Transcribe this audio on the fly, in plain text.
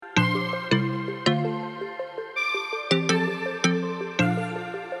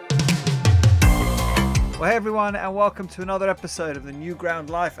Well, hey everyone, and welcome to another episode of the New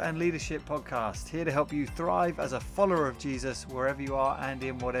Ground Life and Leadership Podcast. Here to help you thrive as a follower of Jesus wherever you are and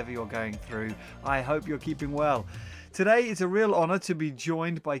in whatever you're going through. I hope you're keeping well. Today it's a real honour to be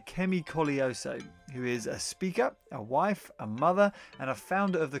joined by Kemi Koleoso, who is a speaker, a wife, a mother, and a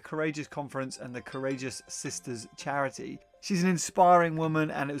founder of the Courageous Conference and the Courageous Sisters charity. She's an inspiring woman,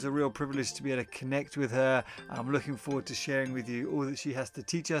 and it was a real privilege to be able to connect with her. I'm looking forward to sharing with you all that she has to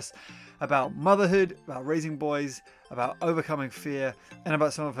teach us about motherhood, about raising boys, about overcoming fear, and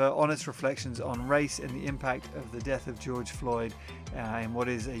about some of her honest reflections on race and the impact of the death of George Floyd in what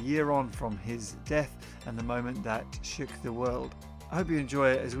is a year on from his death and the moment that shook the world. I hope you enjoy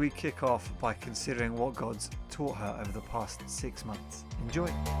it as we kick off by considering what God's taught her over the past 6 months. Enjoy.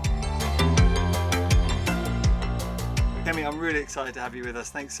 Kemi, I'm really excited to have you with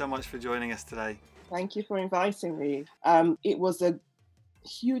us. Thanks so much for joining us today. Thank you for inviting me. It was a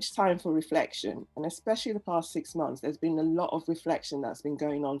huge time for reflection, and especially the past 6 months, there's been a lot of reflection that's been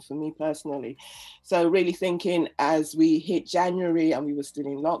going on for me personally. So really thinking as we hit January and we were still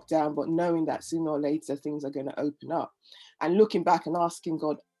in lockdown, but knowing that sooner or later things are going to open up, and looking back and asking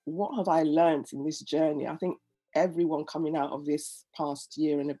God, what have I learned in this journey? I think everyone coming out of this past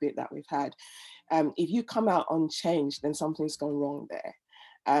year and a bit that we've had, if you come out unchanged, then something's gone wrong there.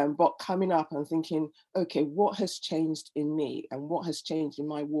 But coming up and thinking, okay, what has changed in me and what has changed in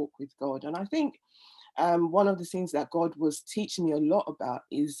my walk with God? And I think one of the things that God was teaching me a lot about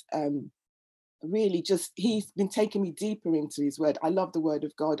is really just, he's been taking me deeper into his word. I love the word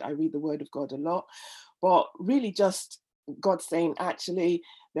of God. I read the word of God a lot, but really just God saying, actually,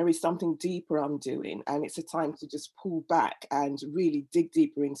 there is something deeper I'm doing, and it's a time to just pull back and really dig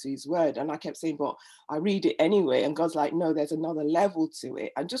deeper into his word. And I kept saying, but I read it anyway. And God's like, no, there's another level to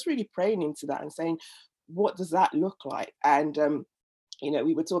it. And just really praying into that and saying, what does that look like? And,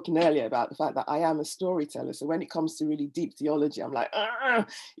 we were talking earlier about the fact that I am a storyteller. So when it comes to really deep theology, I'm like,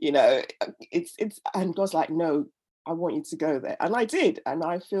 it's, and God's like, no, I want you to go there. And I did. And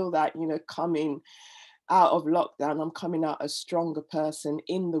I feel that, coming out of lockdown, I'm coming out a stronger person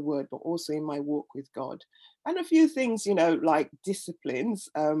in the word, but also in my walk with God. And a few things, like disciplines.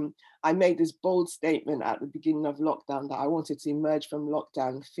 I made this bold statement at the beginning of lockdown that I wanted to emerge from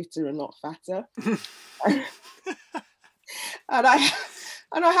lockdown fitter and not fatter. and I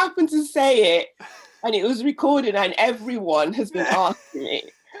happened to say it, and it was recorded, and everyone has been asking me.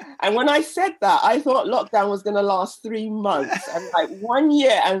 And when I said that, I thought lockdown was going to last 3 months. And like 1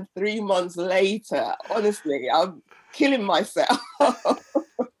 year and 3 months later, honestly, I'm killing myself.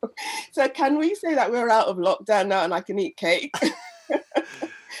 So can we say that we're out of lockdown now and I can eat cake?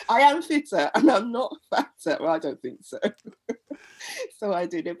 I am fitter and I'm not fatter. Well, I don't think so. So I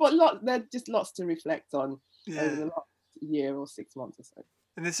did it. But there's just lots to reflect on over the last year or 6 months or so.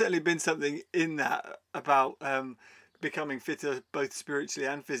 And there's certainly been something in that about becoming fitter both spiritually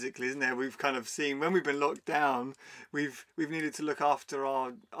and physically, isn't there? We've kind of seen when we've been locked down, we've needed to look after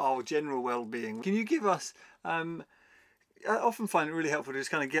our general well-being. Can you give us I often find it really helpful to just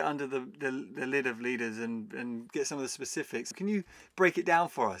kind of get under the lid of leaders and get some of the specifics. Can you break it down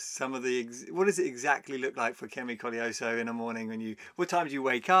for us? Some of what does it exactly look like for Kemi Koleoso in the morning what time do you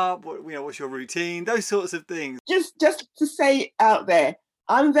wake up? What's your routine? Those sorts of things. Just to say out there,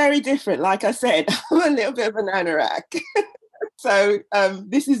 I'm very different. Like I said, I'm a little bit of an anorak. So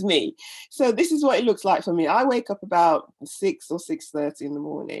this is me. So this is what it looks like for me. I wake up about 6 or 6:30 in the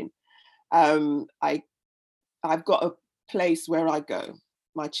morning. I've got a place where I go.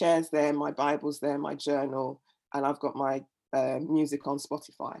 My chair's there, my Bible's there, my journal, and I've got my music on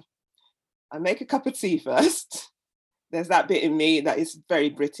Spotify. I make a cup of tea first. There's that bit in me that is very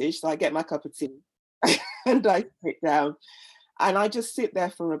British. So I get my cup of tea and I sit down. And I just sit there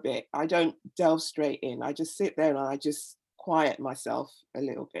for a bit. I don't delve straight in. I just sit there and I just quiet myself a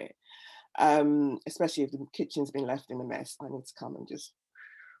little bit. Especially if the kitchen's been left in a mess, I need to come and just.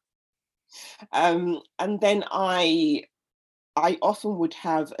 And then I often would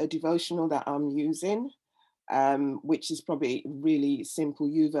have a devotional that I'm using, which is probably really simple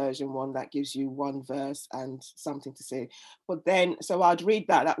YouVersion one that gives you one verse and something to say. But then, so I'd read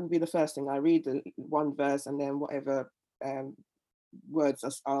that. That would be the first thing. I read the one verse and then whatever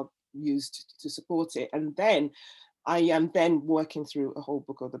words are used to support it. And then I am then working through a whole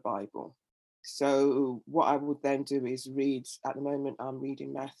book of the Bible. So what I would then do is read, at the moment I'm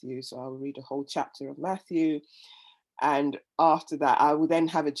reading Matthew, so I'll read a whole chapter of Matthew. And after that, I will then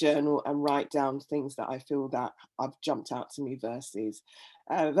have a journal and write down things that I feel that have jumped out to me, verses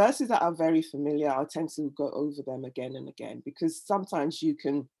that are very familiar. I tend to go over them again and again, because sometimes you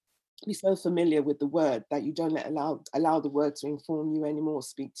can be so familiar with the word that you don't allow the word to inform you anymore,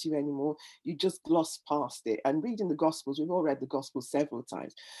 speak to you anymore. You just gloss past it. And reading the Gospels, we've all read the Gospels several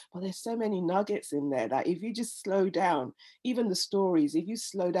times, but there's so many nuggets in there that if you just slow down, even the stories, if you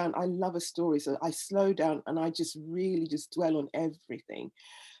slow down, I love a story, so I slow down and I just really just dwell on everything,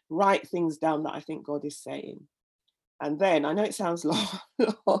 write things down that I think God is saying. And then I know it sounds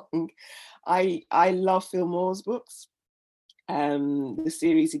long. I love Phil Moore's books, the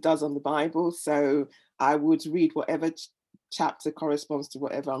series he does on the Bible. So I would read whatever chapter corresponds to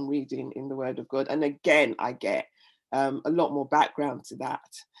whatever I'm reading in the Word of God. And again, I get a lot more background to that.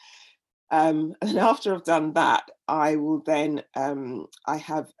 And after I've done that, I will then, I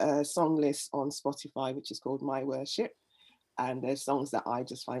have a song list on Spotify, which is called My Worship. And there's songs that I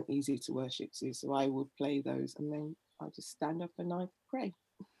just find easy to worship to. So I will play those and then I just stand up and I pray.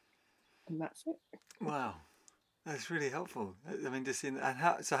 And that's it. Wow. That's really helpful. I mean, just in and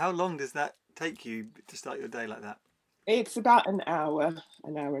how long does that take you to start your day like that? It's about an hour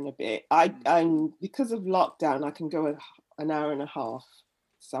and a bit. I'm because of lockdown, I can go an hour and a half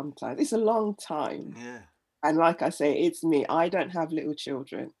sometimes. It's a long time. Yeah. And like I say, it's me. I don't have little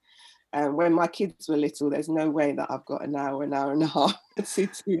children. And when my kids were little, there's no way that I've got an hour and a half to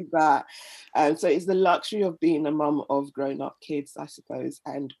do that. So it's the luxury of being a mum of grown-up kids, I suppose,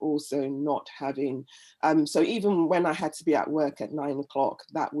 and also not having. So even when I had to be at work at 9 o'clock,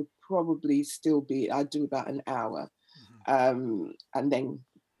 that would probably still be. I'd do about an hour, and then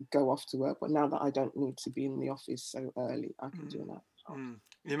go off to work. But now that I don't need to be in the office so early, I can do that.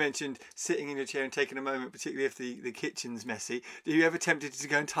 You mentioned sitting in your chair and taking a moment, particularly if the kitchen's messy. Do you ever tempted to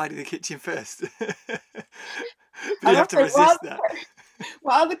go and tidy the kitchen first? But you have to resist that.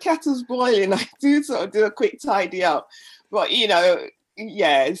 While the kettle's boiling, I do sort of do a quick tidy up. But,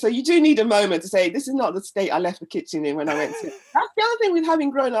 yeah, so you do need a moment to say, this is not the state I left the kitchen in when I went to. That's the other thing with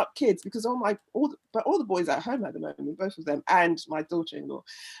having grown up kids, because all the boys at home at the moment, both of them, and my daughter-in-law,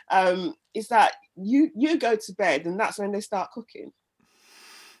 is that you go to bed and that's when they start cooking.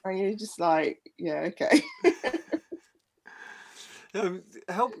 And you're just like, yeah, okay.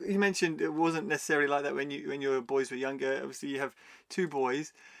 You mentioned it wasn't necessarily like that when your boys were younger. Obviously, you have two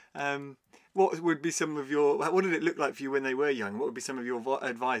boys. What would be some of what did it look like for you when they were young? What would be some of your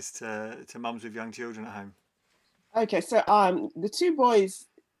advice to mums with young children at home? Okay, so the two boys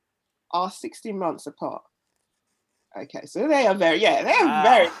are 16 months apart. Okay, so they are very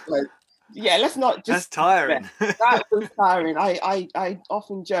close. Yeah, let's not just. That's tiring. That was tiring. I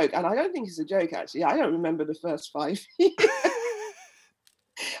often joke, and I don't think it's a joke actually. I don't remember the first 5 years.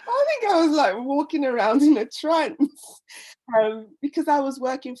 I think I was like walking around in a trance, because I was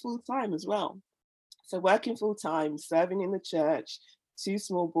working full time as well. So working full time, serving in the church, 2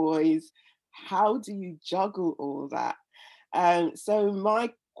 small boys. How do you juggle all that? So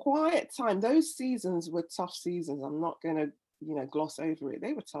my quiet time, those seasons were tough seasons. I'm not going to, gloss over it.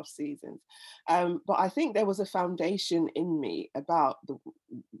 They were tough seasons. But I think there was a foundation in me about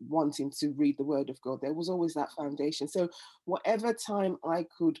wanting to read the Word of God. There was always that foundation. So whatever time I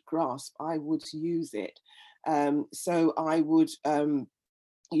could grasp, I would use it. So I would,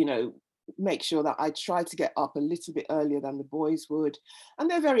 make sure that I try to get up a little bit earlier than the boys would.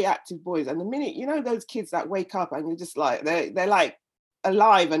 And they're very active boys. And the minute, those kids that wake up and you're just like, they're like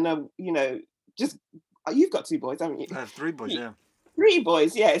alive and, just, you've got 2 boys, haven't you? I have 3 boys, yeah. 3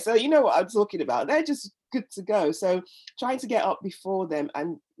 boys, yeah. So you know what I'm talking about. They're just good to go. So trying to get up before them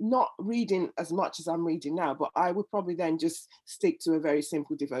and not reading as much as I'm reading now, but I would probably then just stick to a very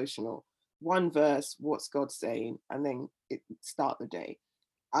simple devotional. 1 verse, what's God saying? And then start the day.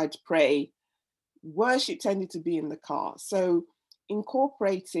 I'd pray. Worship tended to be in the car. So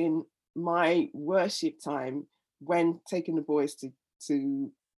incorporating my worship time when taking the boys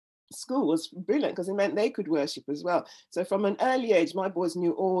to school was brilliant, because it meant they could worship as well. So from an early age, my boys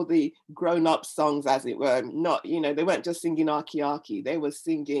knew all the grown-up songs, as it were. Not, they weren't just singing Arky Arky. They were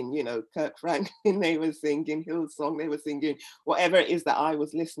singing, Kirk Franklin. They were singing Hillsong. They were singing whatever it is that I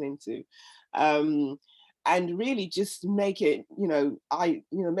was listening to. And really just make it,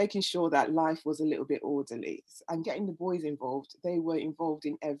 making sure that life was a little bit orderly and getting the boys involved. They were involved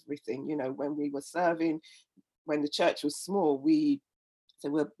in everything. When we were serving, when the church was small,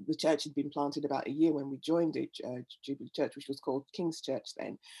 the church had been planted about a year when we joined it, Jubilee Church, which was called King's Church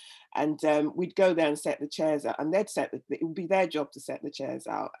then. And we'd go there and set the chairs out, and it would be their job to set the chairs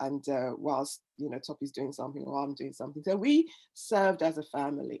out. And whilst, Toppy's doing something or I'm doing something. So we served as a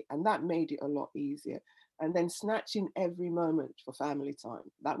family, and that made it a lot easier. And then snatching every moment for family time,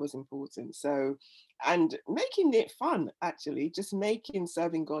 that was important. So, and making it fun, actually, just making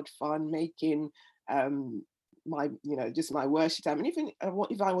serving God fun, making my, just my worship time. And even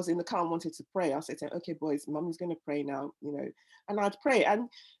if I was in the car and wanted to pray, I'll say to him, okay, boys, Mummy's going to pray now, and I'd pray. And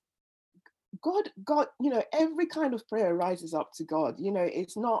God, every kind of prayer rises up to God.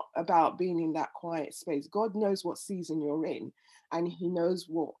 It's not about being in that quiet space. God knows what season you're in, and He knows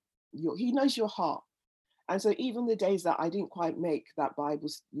He knows your heart. And so even the days that I didn't quite make that my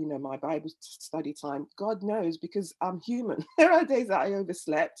Bible study time, God knows, because I'm human. There are days that I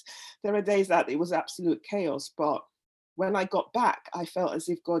overslept. There are days that it was absolute chaos. But when I got back, I felt as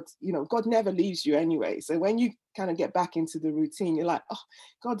if God never leaves you anyway. So when you kind of get back into the routine, you're like, oh,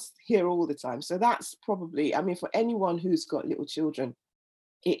 God's here all the time. So that's probably, for anyone who's got little children,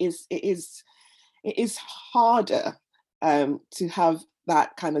 it is harder to have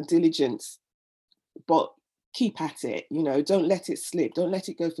that kind of diligence, but keep at it. Don't let it slip. Don't let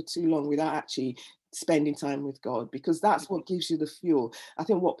it go for too long without actually spending time with God, because that's what gives you the fuel. I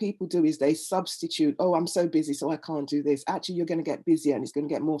think what people do is they substitute, oh, I'm so busy, so I can't do this. Actually, you're going to get busier and it's going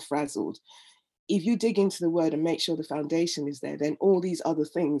to get more frazzled. If you dig into the word and make sure the foundation is there, then all these other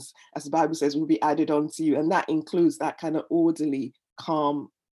things, as the Bible says, will be added on to you. And that includes that kind of orderly, calm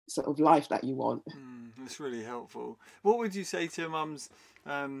sort of life that you want. That's really helpful. What would you say to mums,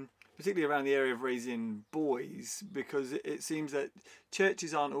 particularly around the area of raising boys? Because it seems that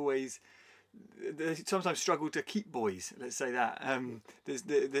churches aren't always, they sometimes struggle to keep boys, let's say that.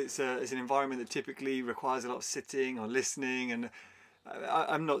 It's an environment that typically requires a lot of sitting or listening, and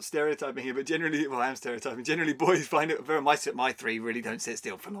I'm not stereotyping here, but generally, I am stereotyping. Generally, boys find it very. My three really don't sit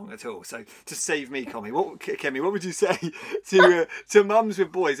still for long at all. So to save me, Kemi, what would you say to mums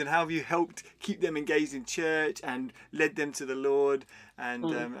with boys, and how have you helped keep them engaged in church and led them to the Lord, and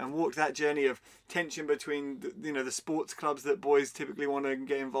walked that journey of tension between the sports clubs that boys typically want to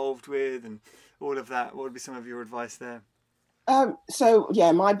get involved with, and all of that? What would be some of your advice there? So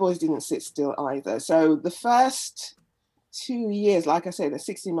yeah, my boys didn't sit still either. So the first 2 years, like I say, there's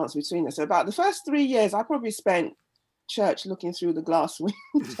 16 months between us. So about the first 3 years, I probably spent church looking through the glass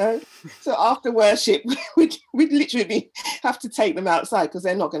window. So after worship, we'd literally have to take them outside because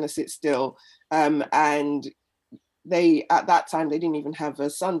they're not going to sit still. And at that time, they didn't even have a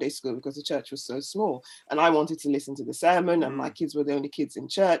Sunday school because the church was so small. And I wanted to listen to the sermon, and my kids were the only kids in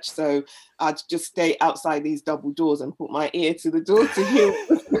church. So I'd just stay outside these double doors and put my ear to the door to hear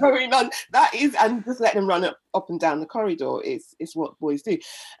what's going on. And just let them run up and down the corridor is what boys do.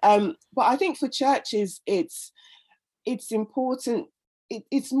 But I think for churches, it's important.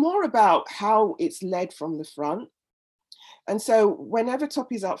 It's more about how it's led from the front. And so whenever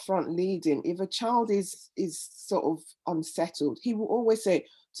Toppy's up front leading, if a child is sort of unsettled, he will always say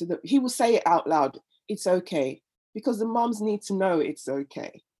he will say it out loud, it's okay, because the mums need to know it's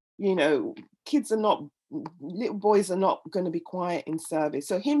okay. Kids are not, little boys are not going to be quiet in service.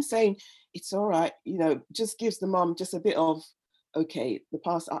 So him saying it's all right, just gives the mum just a bit of, okay,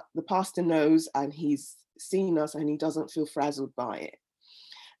 the pastor knows and he's seen us and he doesn't feel frazzled by it.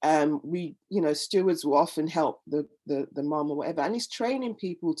 Stewards will often help the mum or whatever, and he's training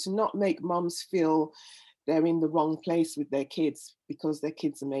people to not make mums feel they're in the wrong place with their kids because their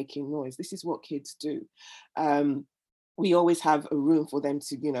kids are making noise. This is what kids do. We always have a room for them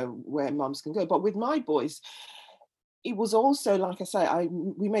to, where mums can go. But with my boys, it was also, like I say,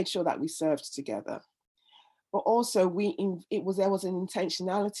 we made sure that we served together. But also there was an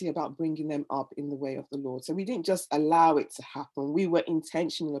intentionality about bringing them up in the way of the Lord. So we didn't just allow it to happen. We were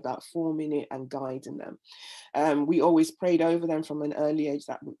intentional about forming it and guiding them. We always prayed over them from an early age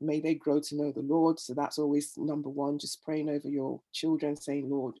that may they grow to know the Lord. So that's always number one, just praying over your children, saying,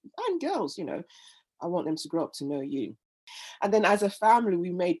 Lord, and girls, I want them to grow up to know you. And then as a family,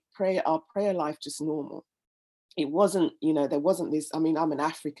 we made our prayer life just normal. It wasn't, there wasn't this, I'm an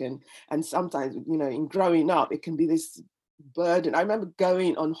African, and sometimes, in growing up, it can be this burden. I remember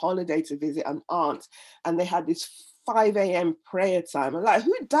going on holiday to visit an aunt, and they had this 5 a.m. prayer time. I'm like,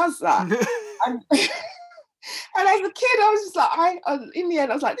 who does that? and as a kid, I was just like, in the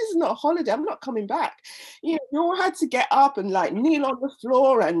end, I was like, this is not a holiday. I'm not coming back. You all had to get up and like kneel on the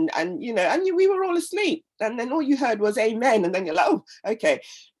floor, and we were all asleep. And then all you heard was amen. And then you're like, oh, okay.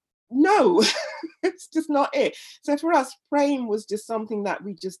 No, it's just not it. So for us, praying was just something that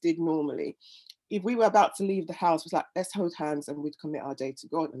we just did normally. If we were about to leave the house, it was like, let's hold hands and we'd commit our day to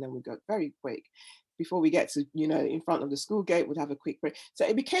God, and then we'd go very quick. Before we get to, in front of the school gate, we'd have a quick prayer. So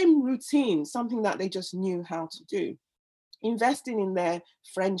it became routine, something that they just knew how to do. Investing in their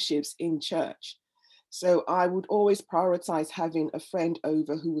friendships in church. So I would always prioritize having a friend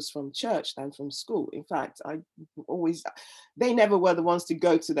over who was from church than from school. In fact, they never were the ones to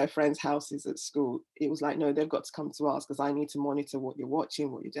go to their friends' houses at school. It was like, no, they've got to come to us because I need to monitor what you're watching,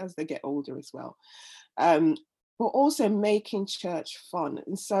 what you do, as they get older as well. but also making church fun.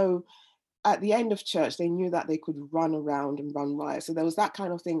 And so at the end of church, they knew that they could run around and run riot. So there was that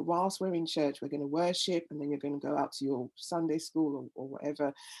kind of thing. Whilst we're in church, we're going to worship, and then you're going to go out to your Sunday school or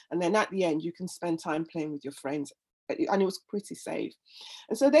whatever. And then at the end, you can spend time playing with your friends. And it was pretty safe.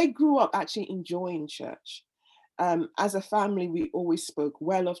 And so they grew up actually enjoying church. As a family, we always spoke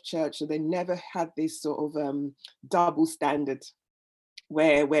well of church. So they never had this sort of double standard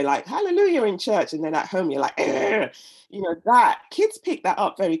where we're like, hallelujah in church, and then at home you're like, that kids pick that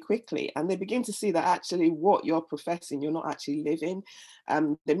up very quickly, and they begin to see that actually what you're professing, you're not actually living.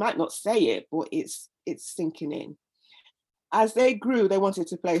 They might not say it, but it's sinking in. As they grew, they wanted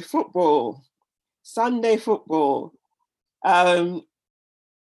to play football, Sunday football.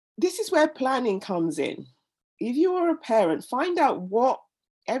 This is where planning comes in. If you are a parent, find out what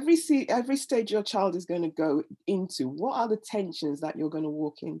every stage your child is going to go into. What are the tensions that you're going to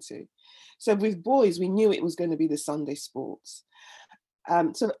walk into? So with boys, we knew it was going to be the Sunday sports.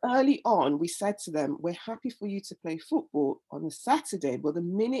 So early on, we said to them, we're happy for you to play football on a Saturday, but the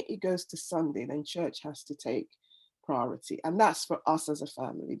minute it goes to Sunday, then church has to take priority. And that's for us as a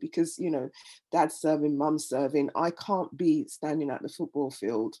family, because, dad's serving, mum's serving. I can't be standing at the football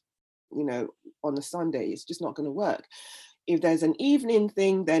field, on a Sunday. It's just not going to work. If there's an evening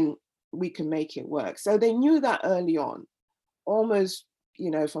thing, then we can make it work. So they knew that early on, almost,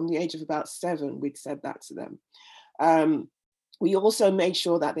 from the age of about 7, we'd said that to them. We also made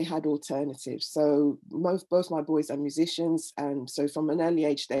sure that they had alternatives. So both my boys are musicians. And so from an early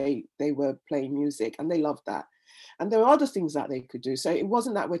age, they were playing music, and they loved that. And there were other things that they could do. So it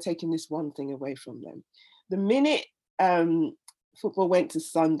wasn't that we're taking this one thing away from them. The minute football went to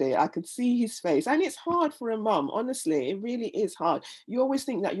Sunday, I could see his face. And it's hard for a mum, honestly, it really is hard. You always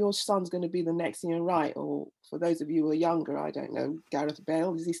think that your son's going to be the next Ian Wright, or for those of you who are younger, I don't know, Gareth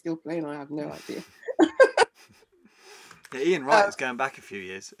Bale, is he still playing? I have no idea. Yeah, Ian Wright is going back a few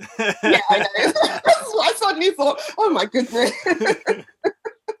years. Yeah, I know. That's what I suddenly thought, oh my goodness.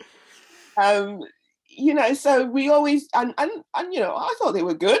 So we always, and I thought they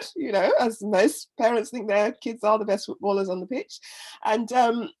were good, as most parents think their kids are the best footballers on the pitch. And,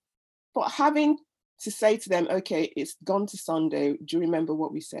 but having to say to them, okay, it's gone to Sunday, do you remember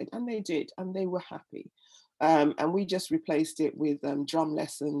what we said? And they did, and they were happy. And we just replaced it with drum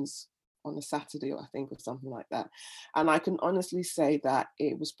lessons on a Saturday, I think, or something like that. And I can honestly say that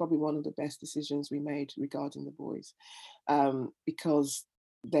it was probably one of the best decisions we made regarding the boys, because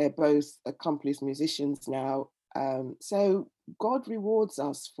they're both accomplished musicians now. So God rewards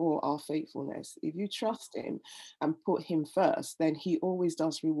us for our faithfulness. If you trust him and put him first, then he always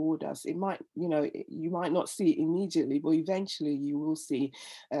does reward us. It might, you might not see it immediately, but eventually you will see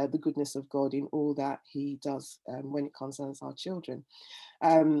the goodness of God in all that he does when it concerns our children.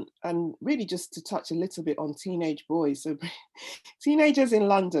 And really just to touch a little bit on teenage boys. So teenagers in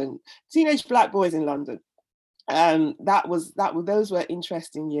London, teenage Black boys in London. Those were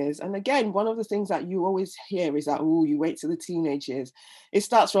interesting years. And again, one of the things that you always hear is that, you wait till the teenage years. It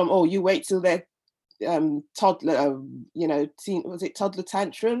starts from, you wait till they're toddler, toddler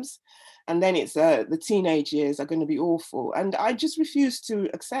tantrums, and then it's the teenage years are going to be awful. And I just refused to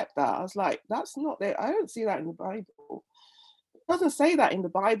accept that. I was like, that's not there. I don't see that in the Bible. Doesn't say that in the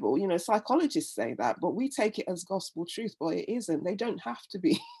Bible. Psychologists say that, but we take it as gospel truth, but it isn't. They don't have to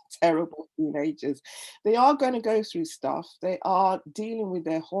be terrible teenagers. They are going to go through stuff. They are dealing with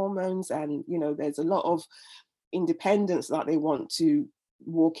their hormones, and there's a lot of independence that they want to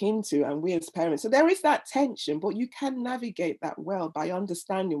walk into, and we as parents, so there is that tension, but you can navigate that well by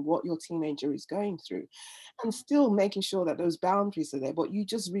understanding what your teenager is going through and still making sure that those boundaries are there, but you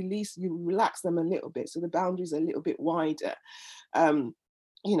relax them a little bit so the boundaries are a little bit wider.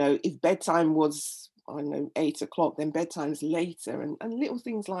 If bedtime was, I don't know, 8 o'clock, then bedtime's later, and little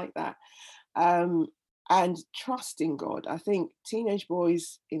things like that. And trusting God. I think teenage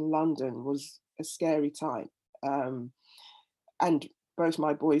boys in London was a scary time. And both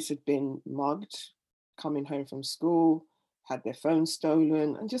my boys had been mugged coming home from school, had their phones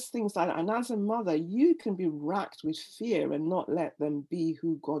stolen, and just things like that. And as a mother, you can be racked with fear and not let them be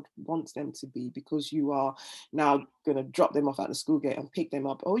who God wants them to be, because you are now going to drop them off at the school gate and pick them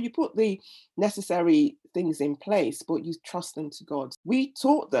up. Or you put the necessary things in place, but you trust them to God. We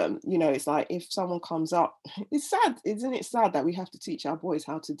taught them, it's like if someone comes up, it's sad, isn't it sad that we have to teach our boys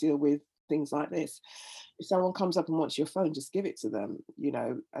how to deal with things like this? If someone comes up and wants your phone, just give it to them,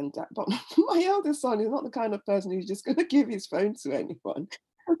 but my eldest son is not the kind of person who's just going to give his phone to anyone.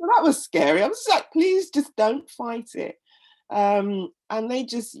 And so that was scary. I was just like, please just don't fight it. And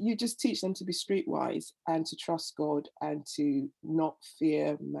you just teach them to be streetwise and to trust God and to not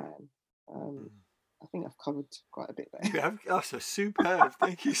fear man. I think I've covered quite a bit You there. have, oh, so superb.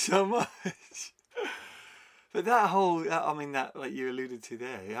 Thank you so much. But that whole, I mean, that, like you alluded to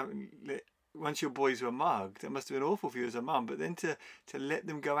there, once your boys were mugged, it must have been awful for you as a mum. But then to let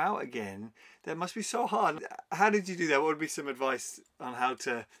them go out again, that must be so hard. How did you do that? What would be some advice on how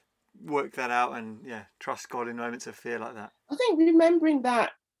to work that out and, yeah, trust God in moments of fear like that? I think remembering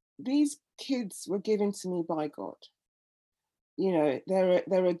that these kids were given to me by God. You know,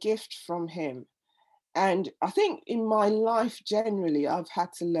 they're a gift from Him. And I think in my life generally, I've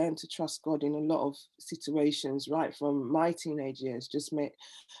had to learn to trust God in a lot of situations, right from my teenage years. Just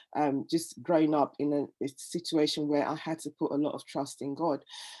growing up in a situation where I had to put a lot of trust in God.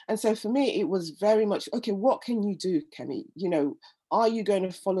 And so for me, it was very much, okay, what can you do, Kemi? You know, are you going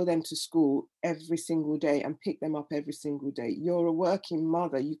to follow them to school every single day and pick them up every single day? You're a working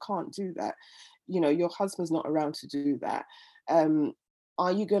mother, you can't do that. You know, your husband's not around to do that. Um,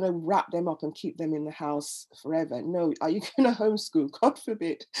 are you going to wrap them up and keep them in the house forever? No. Are you going to homeschool? God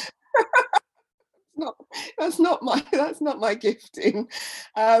forbid. not that's not my gifting.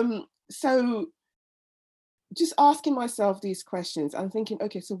 So just asking myself these questions and thinking,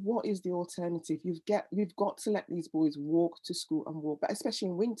 okay, so what is the alternative? You've got to let these boys walk to school and walk back, especially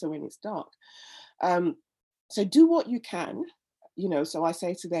in winter when it's dark. um, so do what you can, you know. So I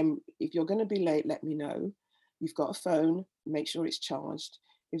say to them, if you're going to be late, let me know. You've got a phone, make sure it's charged.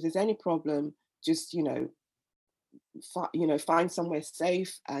 If there's any problem, just, find somewhere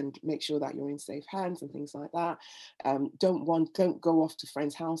safe and make sure that you're in safe hands and things like that. Don't go off to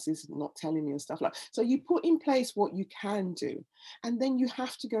friends' houses not telling me and stuff like. So you put in place what you can do, and then you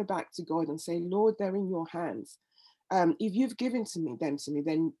have to go back to God and say, Lord, they're in your hands. If you've given them to me,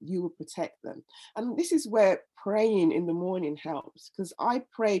 then you will protect them. And this is where praying in the morning helps, because I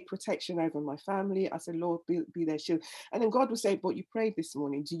pray protection over my family. I say, Lord, be their shield. And then God will say, but you prayed this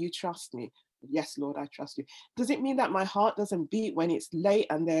morning. Do you trust me? Yes, Lord, I trust you. Does it mean that my heart doesn't beat when it's late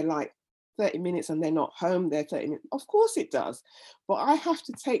and they're like 30 minutes and they're not home? They're 30 minutes. Of course it does. But I have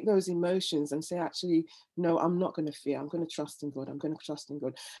to take those emotions and say, actually, no, I'm not going to fear. I'm going to trust in God. I'm going to trust in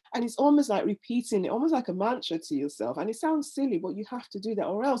God. And it's almost like repeating it, almost like a mantra to yourself. And it sounds silly, but you have to do that,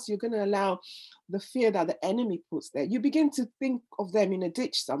 or else you're going to allow the fear that the enemy puts there. You begin to think of them in a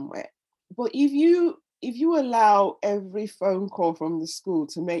ditch somewhere. But if you allow every phone call from the school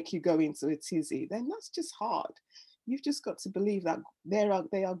to make you go into a tizzy, then that's just hard. You've just got to believe that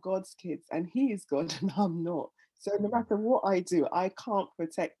they are God's kids and He is God and I'm not. So no matter what I do, I can't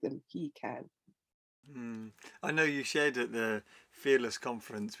protect them. He can. I know you shared at the Fearless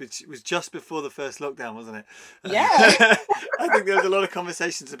conference, which was just before the first lockdown, wasn't it? Yeah. I think there was a lot of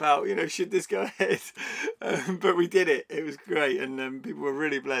conversations about, should this go ahead? But we did it. It was great, and people were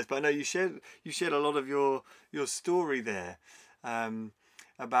really blessed. But I know you shared a lot of your story there.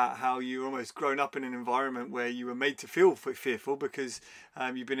 About how you're almost grown up in an environment where you were made to feel fearful because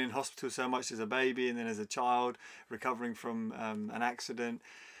you've been in hospital so much as a baby and then as a child recovering from an accident.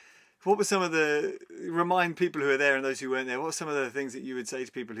 What were some of remind people who are there and those who weren't there, what were some of the things that you would say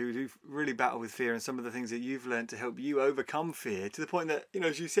to people who really battle with fear, and some of the things that you've learned to help you overcome fear, to the point that,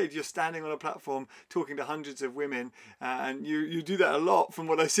 as you said, you're standing on a platform talking to hundreds of women, and you do that a lot from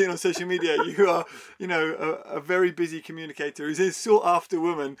what I've seen on social media. You are, a very busy communicator who's a sought after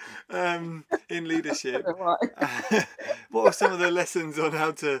woman in leadership. What were some of the lessons on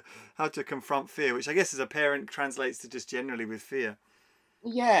how to confront fear, which I guess as a parent translates to just generally with fear?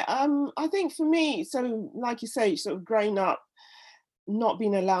 Yeah, I think for me, so like you say, sort of growing up, not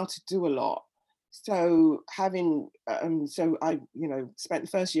being allowed to do a lot. So so I, spent the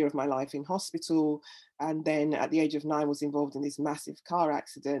first year of my life in hospital, and then at the age of 9 was involved in this massive car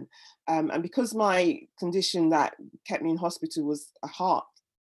accident. And because my condition that kept me in hospital was a heart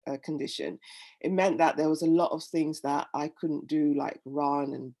condition, it meant that there was a lot of things that I couldn't do, like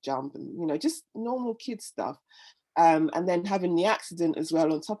run and jump and, just normal kid stuff. And then having the accident as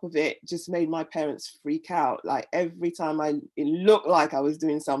well on top of it just made my parents freak out. Like every time it looked like I was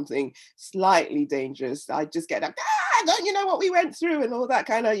doing something slightly dangerous, I'd just get like, don't you know what we went through and all that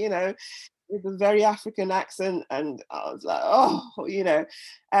kind of, with a very African accent. And I was like,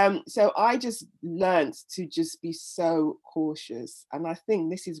 so I just learned to just be so cautious. And I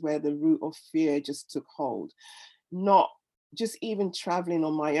think this is where the root of fear just took hold. Not just even traveling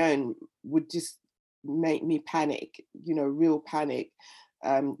on my own would just make me panic, real panic.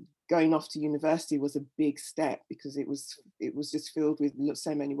 Going off to university was a big step because it was just filled with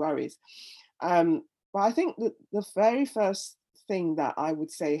so many worries. But I think that the very first thing that I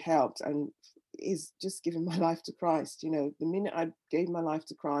would say helped and is just giving my life to Christ. The minute I gave my life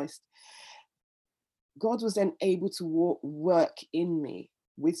to Christ, God was then able to work in me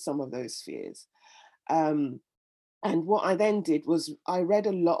with some of those fears. And what I then did was I read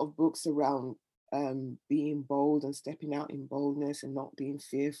a lot of books around being bold and stepping out in boldness and not being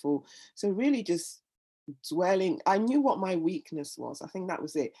fearful. So really just dwelling, I knew what my weakness was. I think that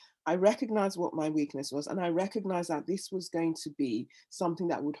was it. I recognized what my weakness was, and I recognized that this was going to be something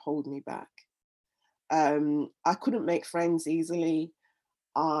that would hold me back. I couldn't make friends easily.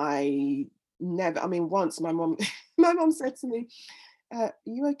 I never, I mean, once my mom, my mom said to me, are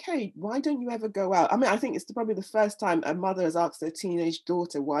you okay? Why don't you ever go out? I mean, I think it's probably the first time a mother has asked their teenage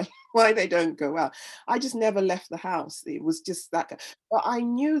daughter why why they don't go out. I just never left the house. It was just that. But I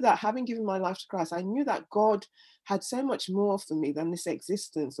knew that having given my life to Christ, I knew that God had so much more for me than this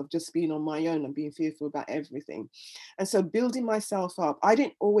existence of just being on my own and being fearful about everything. And so building myself up, I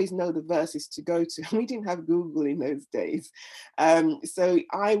didn't always know the verses to go to. We didn't have Google in those days. So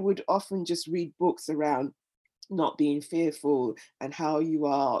I would often just read books around not being fearful and how you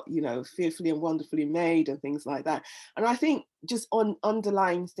are, fearfully and wonderfully made and things like that. And I think just on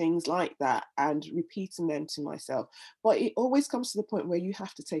underlying things like that and repeating them to myself. But it always comes to the point where you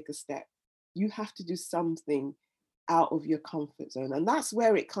have to take a step. You have to do something out of your comfort zone. And that's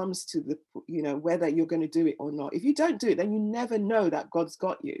where it comes to the, whether you're going to do it or not. If you don't do it, then you never know that God's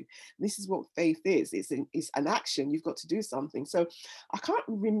got you. This is what faith is. It's an action. You've got to do something. So I can't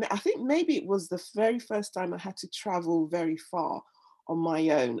remember. I think maybe it was the very first time I had to travel very far on my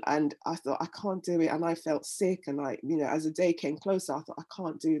own. And I thought, I can't do it. And I felt sick. And as the day came closer, I thought, I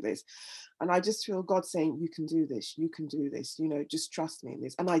can't do this. And I just feel God saying, you can do this. You can do this. Just trust me in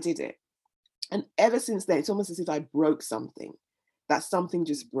this. And I did it. And ever since then, it's almost as if I broke something. That something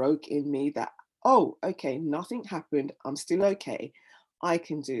just broke in me that, oh, okay, nothing happened. I'm still okay. I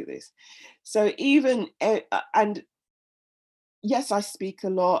can do this. So and yes, I speak a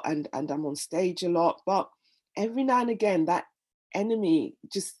lot and I'm on stage a lot, but every now and again, that enemy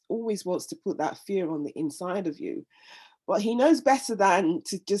just always wants to put that fear on the inside of you. But he knows better than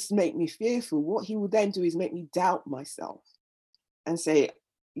to just make me fearful. What he will then do is make me doubt myself and say,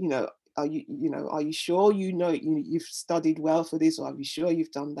 are you sure you've studied well for this, or are you sure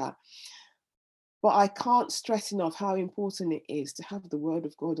you've done that? But I can't stress enough how important it is to have the word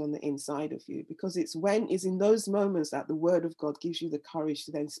of God on the inside of you, because it's in those moments that the word of God gives you the courage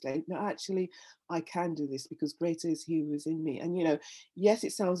to then say, no, actually, I can do this because greater is he who is in me. And, yes,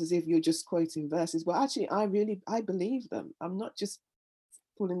 it sounds as if you're just quoting verses, but actually, I believe them. I'm not just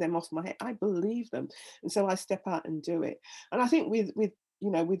pulling them off my head. I believe them. And so I step out and do it. And I think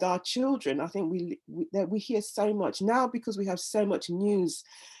with our children, I think we hear so much now, because we have so much news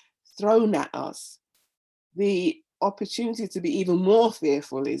thrown at us. The opportunity to be even more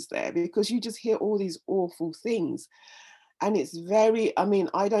fearful is there, because you just hear all these awful things. And it's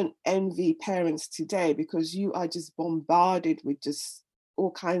I don't envy parents today, because you are just bombarded with just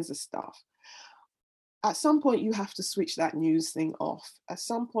all kinds of stuff. At some point, you have to switch that news thing off. At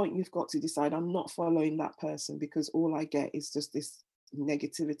some point, you've got to decide, I'm not following that person because all I get is just this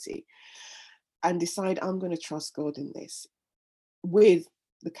negativity, and decide I'm going to trust God in this with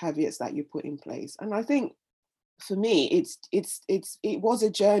the caveats that you put in place. And I think for me, it was a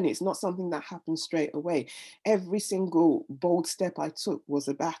journey. It's not something that happened straight away. Every single bold step I took was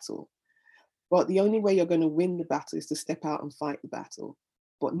a battle. But the only way you're going to win the battle is to step out and fight the battle,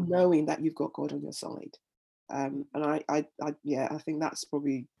 but knowing that you've got God on your side. And I think that's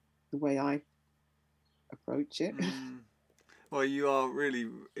probably the way I approach it. Well, you are really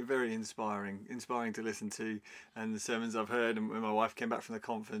very inspiring to listen to, and the sermons I've heard. And when my wife came back from the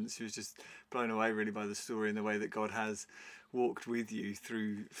conference, she was just blown away really by the story and the way that God has walked with you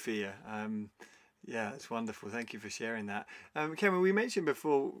through fear. Yeah, it's wonderful. Thank you for sharing that. Cameron, we mentioned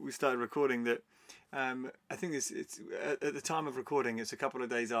before we started recording that I think it's at the time of recording, it's a couple of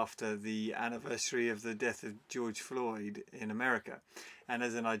days after the anniversary of the death of George Floyd in America. And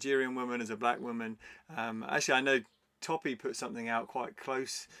as a Nigerian woman, as a black woman, actually I know Toppy put something out quite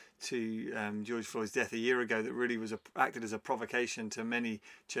close to George Floyd's death a year ago that really was acted as a provocation to many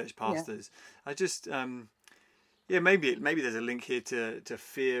church pastors. Yeah. I just, maybe there's a link here to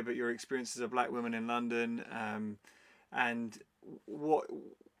fear, but your experience as a black woman in London, and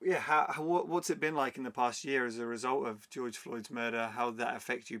what's it been like in the past year as a result of George Floyd's murder? How did that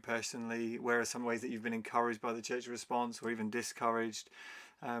affect you personally? Where are some ways that you've been encouraged by the church response, or even discouraged?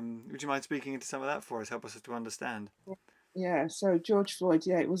 Would you mind speaking into some of that for us? Help us to understand. Yeah, so George Floyd,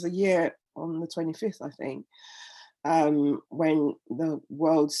 it was a year on the 25th, I think, when the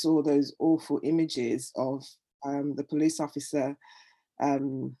world saw those awful images of the police officer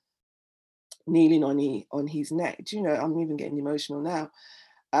kneeling on his neck. I'm even getting emotional now.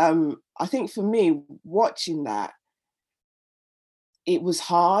 I think for me, watching that, it was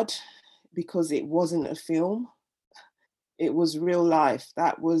hard. because it wasn't a film. It was real life.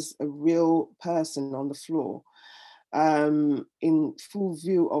 That was a real person on the floor, in full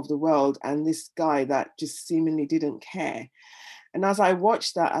view of the world, and this guy that just seemingly didn't care. And as I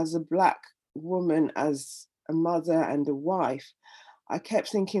watched that as a Black woman, as a mother and a wife, I kept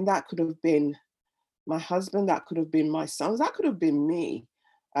thinking that could have been my husband, that could have been my sons, that could have been me,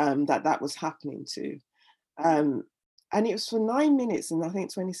 that was happening to. Um, and it was for 9 minutes and I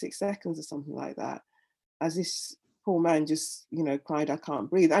think 26 seconds or something like that, as this poor man just, cried, "I can't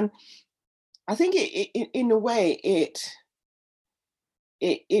breathe." And I think in a way, it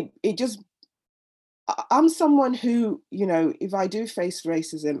just, I'm someone who, if I do face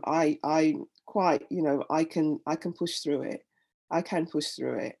racism, I quite, I can push through it. I can push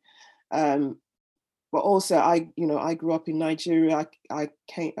through it. Um, but also I grew up in Nigeria. I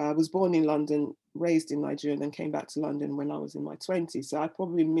was born in London, raised in Nigeria, and then came back to London when I was in my 20s. So I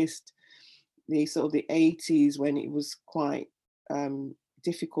probably missed the sort of the 80s when it was quite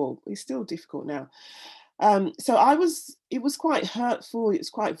difficult. It's still difficult now. So it was quite hurtful. It was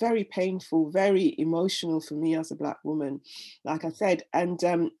quite very painful, very emotional for me as a Black woman, like I said. And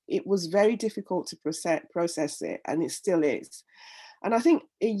it was very difficult to process it, and it still is. And I think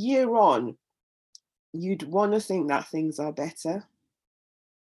a year on, you'd want to think that things are better.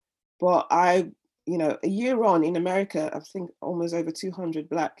 But a year on in America, I think almost over 200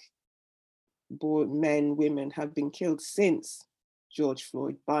 Black born men, women have been killed since George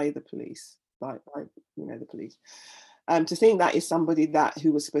Floyd by the police, by the police. To think that is somebody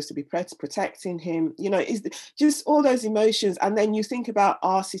who was supposed to be protecting him, is just all those emotions. And then you think about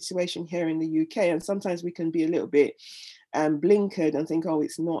our situation here in the UK, and sometimes we can be a little bit blinkered and think, oh,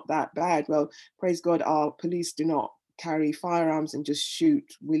 it's not that bad. Well, praise God, our police do not carry firearms and just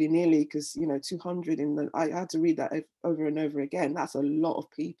shoot willy-nilly, because 200 I had to read that over and over again. That's a lot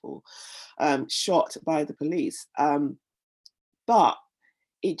of people shot by the police. But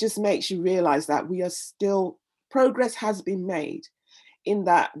it just makes you realize that we are still, progress has been made in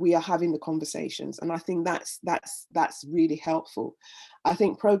that we are having the conversations. And I think that's really helpful. I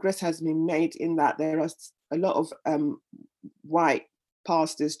think progress has been made in that there are a lot of white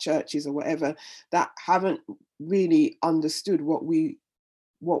pastors, churches or whatever, that haven't really understood what we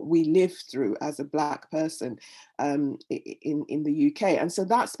live through as a Black person in the UK. And so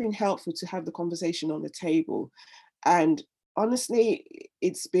that's been helpful to have the conversation on the table. And honestly,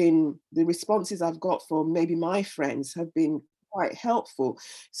 it's been, the responses I've got from maybe my friends have been quite helpful.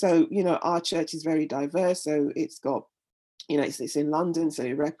 So, our church is very diverse. So it's got, it's in London, so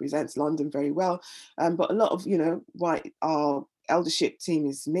it represents London very well. But a lot of, white, our eldership team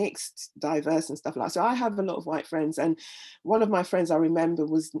is mixed, diverse and stuff like that. So I have a lot of white friends. And one of my friends I remember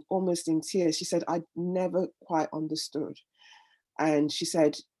was almost in tears. She said, "I never quite understood." And she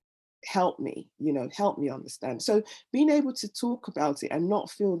said, help me understand. So being able to talk about it and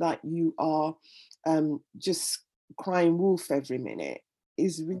not feel that you are just crying wolf every minute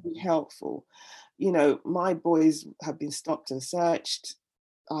is really helpful. My boys have been stopped and searched,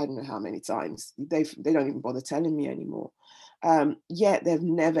 I don't know how many times. They don't even bother telling me anymore. Yet they've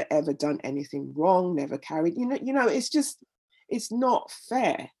never ever done anything wrong, never carried, it's just, it's not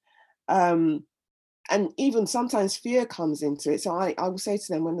fair. And even sometimes fear comes into it. So I will say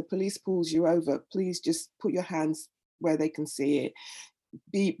to them, when the police pulls you over, please just put your hands where they can see it.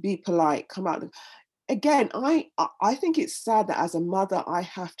 Be polite, come out. Again, I think it's sad that as a mother, I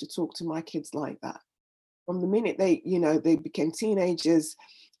have to talk to my kids like that. From the minute they became teenagers,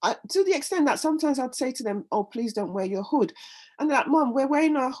 to the extent that sometimes I'd say to them, "Oh, please don't wear your hood." And they're like, "Mom, we're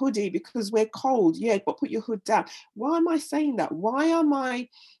wearing our hoodie because we're cold." "Yeah, but put your hood down." Why am I saying that? Why am I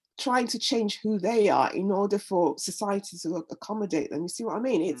trying to change who they are in order for society to accommodate them? You see what I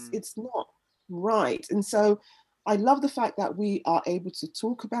mean? It's not right. And so I love the fact that we are able to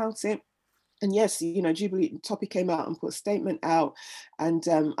talk about it. And yes, Jubilee Toppy came out and put a statement out, and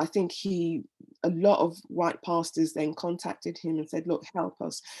I think a lot of white pastors then contacted him and said, "Look, help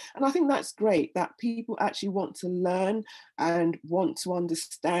us." And I think that's great that people actually want to learn and want to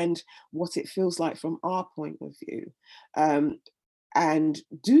understand what it feels like from our point of view, and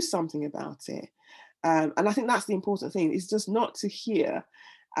do something about it. And I think that's the important thing, is just not to hear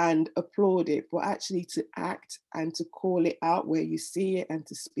and applaud it, but actually to act and to call it out where you see it and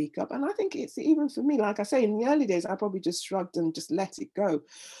to speak up. And I think it's, even for me, like I say, in the early days, I probably just shrugged and just let it go.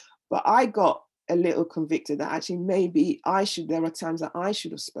 But I got a little convicted that actually maybe there are times that I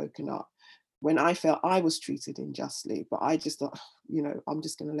should have spoken up when I felt I was treated unjustly, but I just thought, I'm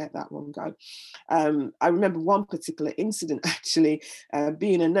just going to let that one go. I remember one particular incident, actually,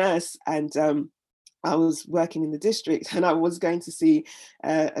 being a nurse, and I was working in the district, and I was going to see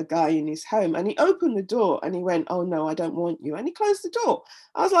a guy in his home, and he opened the door and he went, "Oh no, I don't want you," and he closed the door.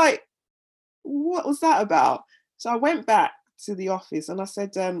 I was like, "What was that about?" So I went back to the office and I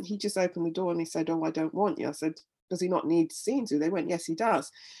said, he just opened the door and he said, "Oh, I don't want you." I said, "Does he not need seen to?" They went, "Yes, he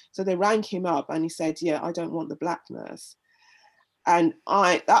does." So they rang him up and he said, "Yeah, I don't want the black nurse." And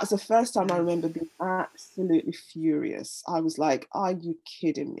that's the first time I remember being absolutely furious. I was like, "Are you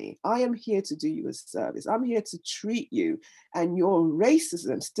kidding me? I am here to do you a service. I'm here to treat you. And your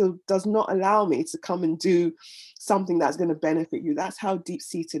racism still does not allow me to come and do something that's going to benefit you." That's how deep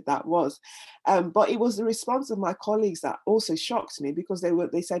seated that was. But it was the response of my colleagues that also shocked me, because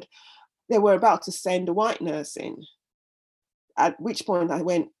they said they were about to send a white nurse in. At which point I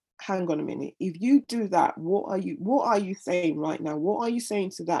went, "Hang on a minute. If you do that, what are you saying right now? What are you saying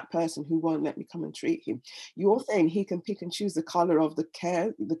to that person who won't let me come and treat him? You're saying he can pick and choose the color of the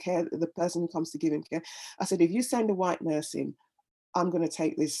person who comes to give him care." I said, "If you send a white nurse in, I'm going to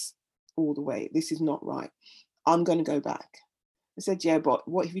take this all the way. This is not right. I'm going to go back." I said, "Yeah, but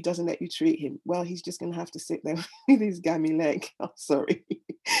what if he doesn't let you treat him?" "Well, he's just going to have to sit there with his gammy leg." I'm sorry.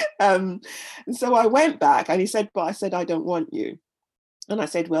 And so I went back and he said, "But," I said, "I don't want you." And I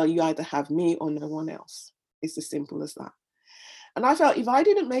said, "Well, you either have me or no one else. It's as simple as that." And I felt if I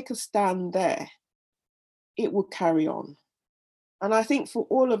didn't make a stand there, it would carry on. And I think for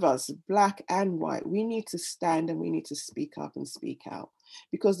all of us, black and white, we need to stand and we need to speak up and speak out.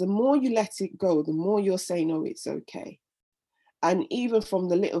 Because the more you let it go, the more you're saying, "Oh, it's okay." And even from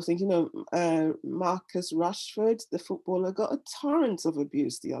the little things, Marcus Rashford, the footballer, got a torrent of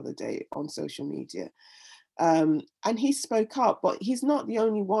abuse the other day on social media. And he spoke up, but he's not the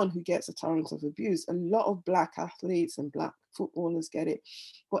only one who gets a torrent of abuse. A lot of black athletes and black footballers get it,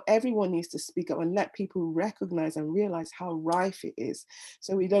 but everyone needs to speak up and let people recognize and realize how rife it is.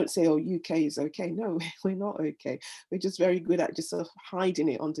 So we don't say, "Oh, UK is okay." No, we're not okay. We're just very good at just sort of hiding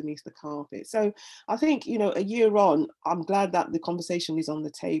it underneath the carpet. So I think, a year on, I'm glad that the conversation is on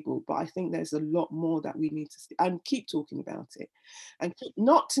the table, but I think there's a lot more that we need to and keep talking about it, and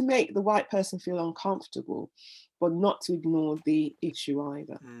not to make the white person feel uncomfortable, but not to ignore the issue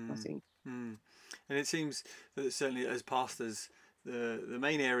either, I think. And it seems that certainly as pastors, the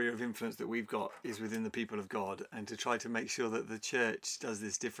main area of influence that we've got is within the people of God, and to try to make sure that the church does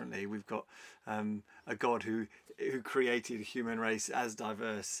this differently. We've got a God who created a human race as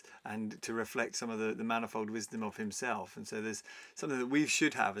diverse and to reflect some of the manifold wisdom of himself. And so there's something that we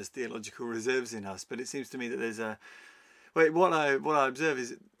should have as theological reserves in us. But it seems to me that there's what I observe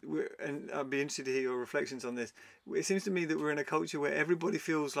is, and I'd be interested to hear your reflections on this. It seems to me that we're in a culture where everybody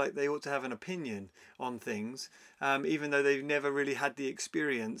feels like they ought to have an opinion on things, even though they've never really had the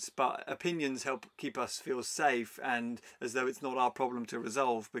experience. But opinions help keep us feel safe, and as though it's not our problem to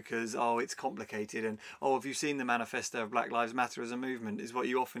resolve because, "Oh, it's complicated," and, "Oh, have you seen the manifesto of Black Lives Matter as a movement?" is what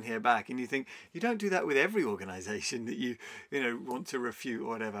you often hear back, and you think you don't do that with every organisation that you want to refute or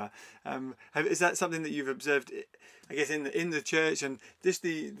whatever. Is that something that you've observed, I guess, in the church, and just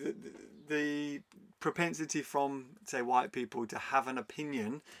the propensity from, say, white people to have an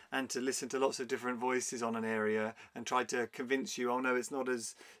opinion and to listen to lots of different voices on an area and try to convince you, "Oh no, it's not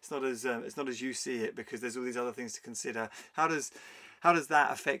as you see it because there's all these other things to consider." How does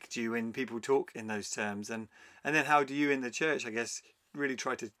that affect you when people talk in those terms, and then how do you in the church, I guess, really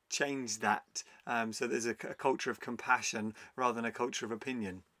try to change that, so there's a culture of compassion rather than a culture of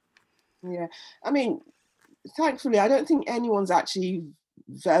opinion? Yeah. I mean, thankfully, I don't think anyone's actually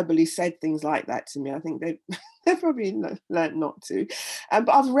verbally said things like that to me. I think they've probably learned not to. But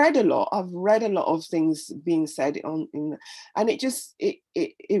I've read a lot. I've read a lot of things being said and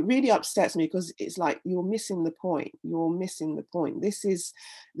it really upsets me, because it's like, you're missing the point. You're missing the point. This is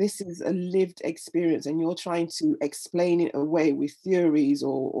a lived experience, and you're trying to explain it away with theories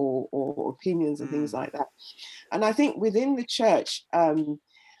or opinions and things like that. And I think within the church,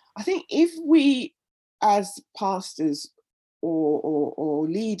 I think if we as pastors or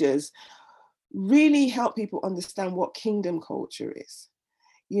leaders really help people understand what kingdom culture is,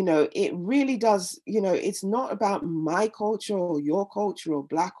 it really does, it's not about my culture or your culture or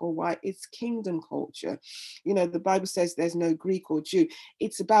black or white, it's kingdom culture. The Bible says there's no Greek or Jew.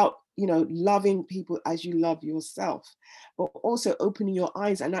 It's about, loving people as you love yourself, but also opening your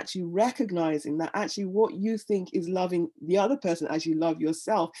eyes and actually recognizing that actually what you think is loving the other person as you love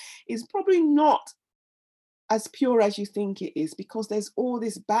yourself is probably not as pure as you think it is, because there's all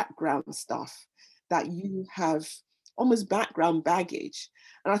this background stuff that you have, almost background baggage.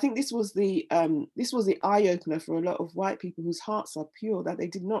 And I think this was the eye opener for a lot of white people whose hearts are pure, that they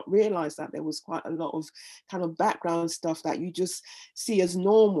did not realize that there was quite a lot of kind of background stuff that you just see as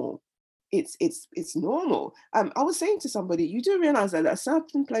normal. it's normal. I was saying to somebody, you do realize that there are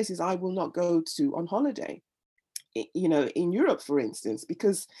certain places I will not go to on holiday, you know, in Europe, for instance,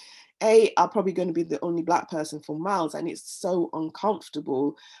 because I'm probably going to be the only Black person for miles, and it's so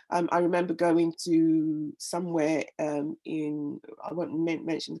uncomfortable. I remember going to somewhere I won't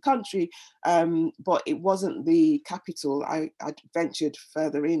mention the country, but it wasn't the capital. I ventured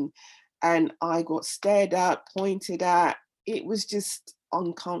further in, and I got stared at, pointed at. It was just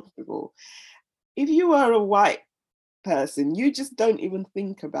uncomfortable. If you are a white person, you just don't even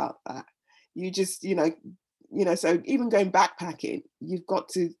think about that. You just, so even going backpacking, you've got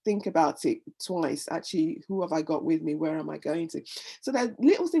to think about it twice. Actually, who have I got with me? Where am I going to? So there are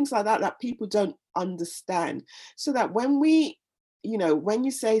little things like that that people don't understand. So that when when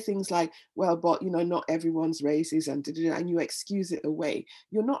you say things like, well, but not everyone's racist and you excuse it away,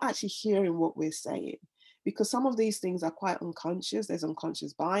 you're not actually hearing what we're saying. Because some of these things are quite unconscious. There's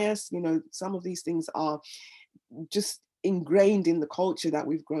unconscious bias. Some of these things are just ingrained in the culture that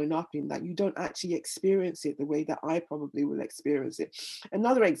we've grown up in, that you don't actually experience it the way that I probably will experience it.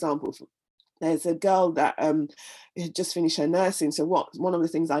 Another example, there's a girl that had just finished her nursing. So one of the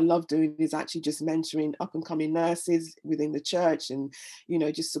things I love doing is actually just mentoring up and coming nurses within the church and,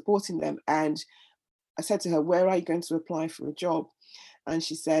 just supporting them. And I said to her, where are you going to apply for a job? And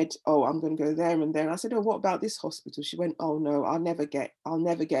she said, oh, I'm going to go there and there. And I said, oh, what about this hospital? She went, oh no, I'll never get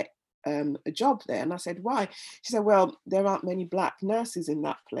a job there. And I said, why? She said, well, there aren't many Black nurses in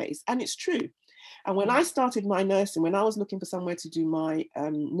that place. And it's true. And when I started my nursing, when I was looking for somewhere to do my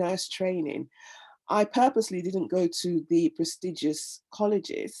nurse training, I purposely didn't go to the prestigious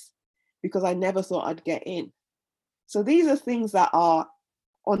colleges because I never thought I'd get in. So these are things that are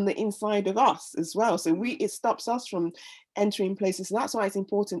on the inside of us as well. So it stops us from entering places. And that's why it's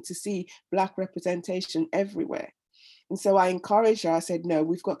important to see Black representation everywhere. And so I encouraged her. I said, no,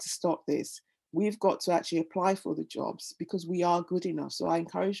 we've got to stop this. We've got to actually apply for the jobs because we are good enough. So I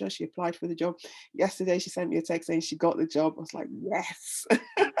encouraged her. She applied for the job. Yesterday, she sent me a text saying she got the job. I was like, yes.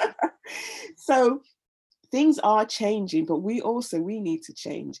 So things are changing, but we need to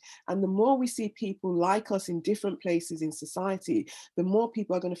change. And the more we see people like us in different places in society, the more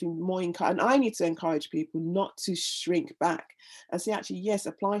people are going to feel more encouraged. And I need to encourage people not to shrink back and say, actually, yes,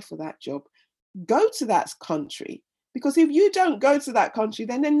 apply for that job. Go to that country. Because if you don't go to that country,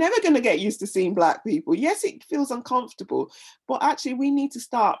 then they're never going to get used to seeing Black people. Yes, it feels uncomfortable, but actually we need to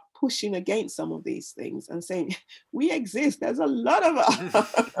start pushing against some of these things and saying, we exist. There's a lot of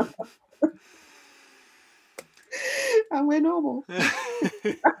us. And we're normal.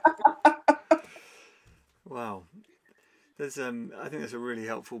 Wow. There's, I think that's a really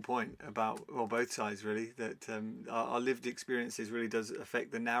helpful point about, well, both sides really, that our lived experiences really does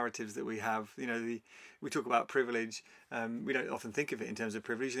affect the narratives that we have. We talk about privilege. We don't often think of it in terms of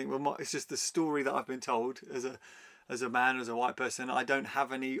privilege. You think, well, it's just the story that I've been told as a man, as a white person. I don't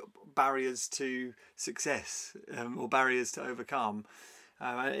have any barriers to success or barriers to overcome.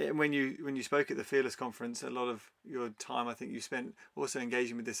 And when you spoke at the Fearless Conference, a lot of your time, I think you spent also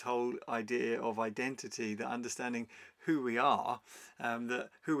engaging with this whole idea of identity, that understanding who we are, that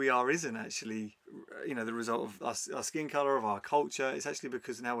who we are isn't actually, the result of our skin color, of our culture. It's actually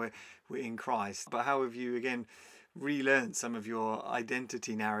because now we're in Christ. But how have you, again, relearned some of your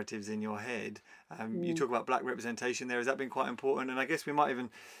identity narratives in your head? You talk about Black representation there. Has that been quite important? And I guess we might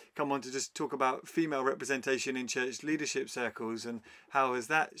even come on to just talk about female representation in church leadership circles, and how has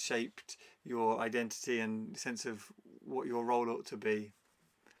that shaped your identity and sense of what your role ought to be?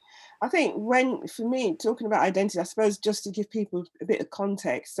 I think for me, talking about identity, I suppose just to give people a bit of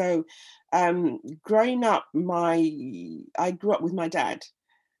context. So growing up, I grew up with my dad.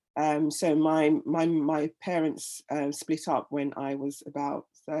 So my parents split up when I was about,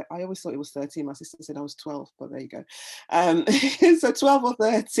 I always thought it was 13. My sister said I was 12, but there you go. So 12 or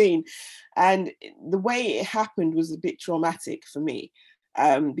 13. And the way it happened was a bit traumatic for me.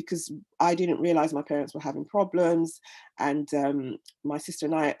 Because I didn't realize my parents were having problems. And my sister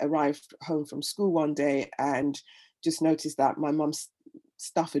and I arrived home from school one day and just noticed that my mum's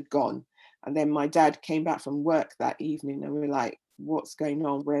stuff had gone. And then my dad came back from work that evening and we were like, what's going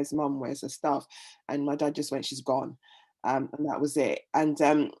on? Where's mum? Where's her stuff? And my dad just went, she's gone. And that was it. And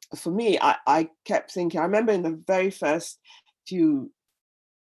for me, I kept thinking, I remember in the very first few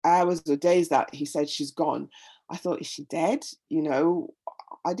hours or days that he said she's gone, I thought, is she dead?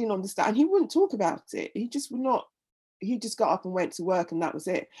 I didn't understand. And he wouldn't talk about it. He just would not. He just got up and went to work and that was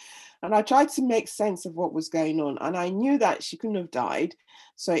it. And I tried to make sense of what was going on. And I knew that she couldn't have died.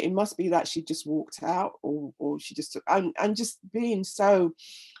 So it must be that she just walked out or she just took, and just being so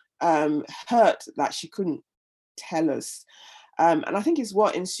hurt that she couldn't tell us. And I think it's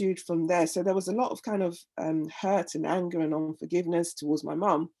what ensued from there. So there was a lot of kind of hurt and anger and unforgiveness towards my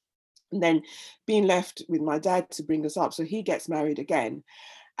mum. And then being left with my dad to bring us up. So he gets married again.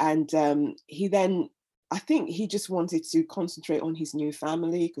 And he then, I think he just wanted to concentrate on his new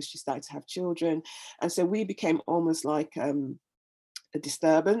family because she started to have children. And so we became almost like a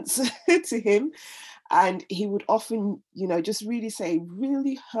disturbance to him. And he would often, just really say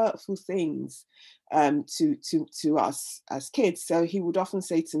really hurtful things to us as kids. So he would often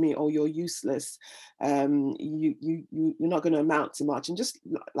say to me, "Oh, you're useless. You're not going to amount to much," and just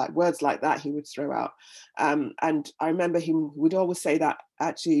like words like that he would throw out. And I remember him would always say that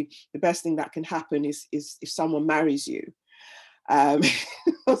actually the best thing that can happen is if someone marries you.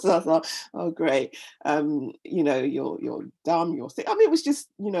 So I thought, oh great, you're dumb, you're thick. I mean, it was just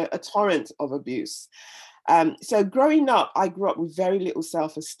a torrent of abuse. So growing up, I grew up with very little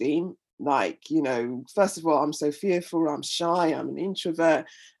self-esteem. Like, first of all, I'm so fearful, I'm shy, I'm an introvert,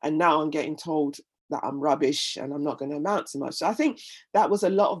 and now I'm getting told that I'm rubbish and I'm not going to amount to much. So I think that was a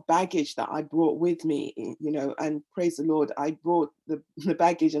lot of baggage that I brought with me, and praise the Lord, I brought the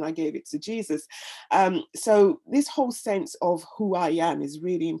baggage and I gave it to Jesus. So this whole sense of who I am is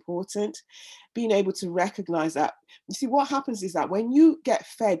really important. Being able to recognize that. You see, what happens is that when you get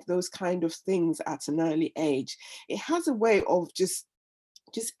fed those kind of things at an early age, it has a way of just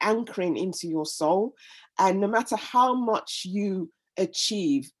anchoring into your soul. And no matter how much you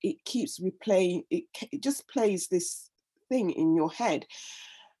achieve, it keeps replaying, it just plays this thing in your head.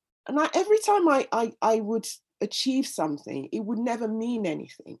 And every time I would achieve something, it would never mean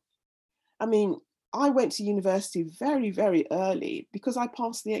anything. I mean, I went to university very, very early because I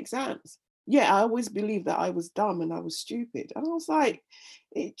passed the exams. Yeah, I always believed that I was dumb and I was stupid. And I was like,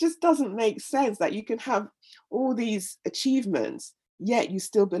 it just doesn't make sense that you can have all these achievements, yet you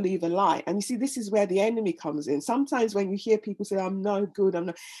still believe a lie. And you see, this is where the enemy comes in. Sometimes when you hear people say, I'm no good, I'm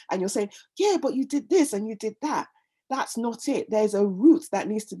not, and you're saying, yeah, but you did this and you did that. That's not it. There's a root that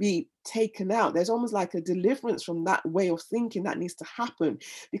needs to be taken out. There's almost like a deliverance from that way of thinking that needs to happen.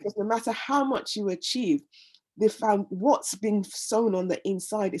 Because no matter how much you achieve, they found what's been sown on the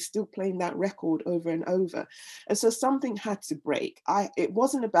inside is still playing that record over and over. And so something had to break. It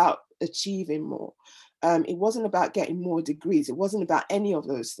wasn't about achieving more. It wasn't about getting more degrees. It wasn't about any of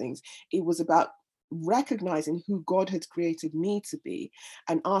those things. It was about recognizing who God had created me to be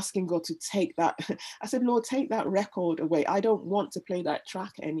and asking God to take that. I said, Lord, take that record away. I don't want to play that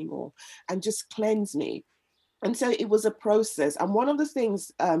track anymore, and just cleanse me. And so it was a process. And one of the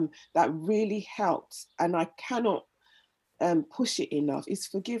things that really helped, and I cannot push it enough, is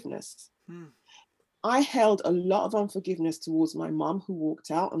forgiveness. I held a lot of unforgiveness towards my mum, who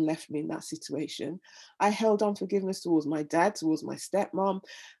walked out and left me in that situation. I held unforgiveness towards my dad, towards my stepmom.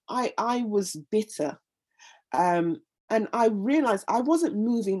 I was bitter. And I realized I wasn't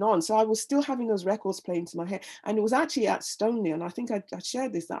moving on. So I was still having those records playing to my head. And it was actually at Stoneleigh, and I think I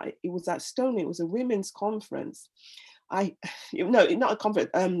shared this, that it was at Stoneleigh, it was a women's conference. No, not a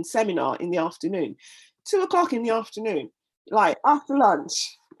conference, seminar in the afternoon, 2:00 in the afternoon, like after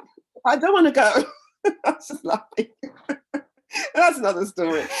lunch. I don't want to go. I was just laughing. That's another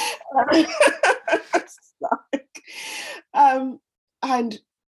story. And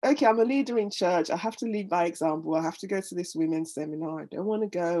okay, I'm a leader in church. I have to lead by example. I have to go to this women's seminar. I don't want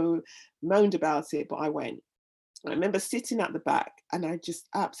to go, moaned about it, but I went. I remember sitting at the back and I just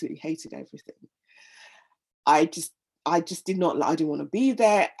absolutely hated everything. I just did not, I didn't want to be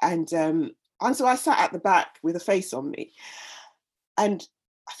there. And so I sat at the back with a face on me. And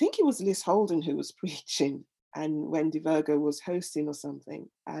I think it was Liz Holden who was preaching, and Wendy Virgo was hosting or something.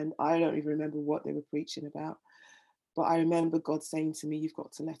 And I don't even remember what they were preaching about. But I remember God saying to me, you've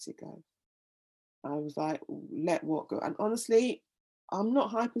got to let it go. I was like, let what go? And honestly, I'm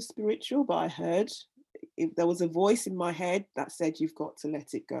not hyper spiritual, but I heard if there was a voice in my head that said, you've got to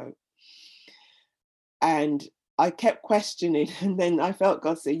let it go. And I kept questioning, and then I felt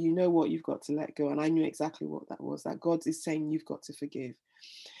God say, you know what, you've got to let go. And I knew exactly what that was, that God is saying, you've got to forgive.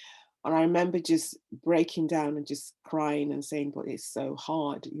 And I remember just breaking down and just crying and saying, but it's so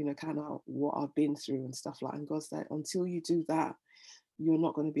hard, kind of what I've been through and stuff like that. And God said, until you do that, you're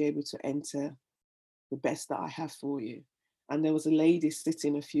not going to be able to enter the best that I have for you. And there was a lady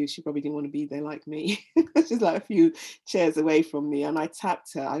sitting she probably didn't want to be there like me. She's like a few chairs away from me. And I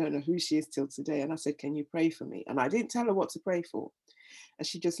tapped her. I don't know who she is till today. And I said, can you pray for me? And I didn't tell her what to pray for. And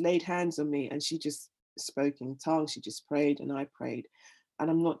she just laid hands on me and she just spoke in tongues. She just prayed and I prayed. And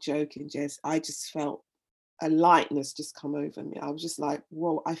I'm not joking, Jess. I just felt a lightness just come over me. I was just like,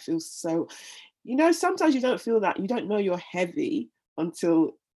 whoa, I feel so, sometimes you don't feel that. You don't know you're heavy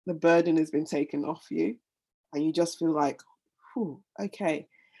until the burden has been taken off you. And you just feel like, whew, okay.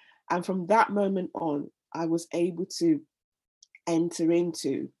 And from that moment on, I was able to enter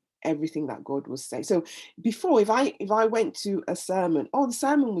into everything that God was saying. So before, if I went to a sermon, oh, the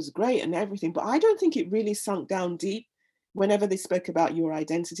sermon was great and everything, but I don't think it really sunk down deep. Whenever they spoke about your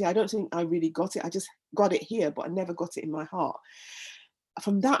identity, I don't think I really got it. I just got it here, but I never got it in my heart.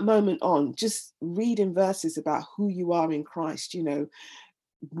 From that moment on, just reading verses about who you are in Christ,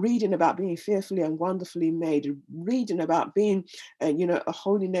 reading about being fearfully and wonderfully made, reading about being, a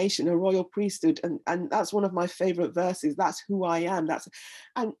holy nation, a royal priesthood, and that's one of my favorite verses. That's who I am.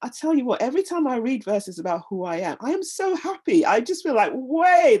 And I tell you what, every time I read verses about who I am so happy. I just feel like,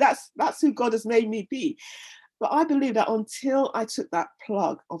 way, that's who God has made me be. But I believe that until I took that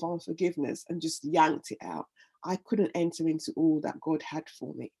plug of unforgiveness and just yanked it out, I couldn't enter into all that God had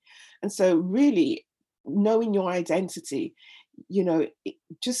for me. And so, really, knowing your identity,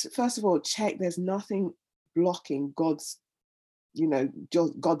 just first of all, check there's nothing blocking God's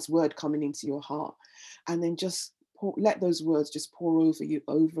word coming into your heart, and then just let those words just pour over you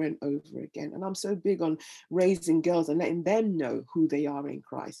over and over again. And I'm so big on raising girls and letting them know who they are in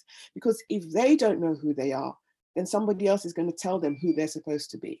Christ, because if they don't know who they are, then somebody else is going to tell them who they're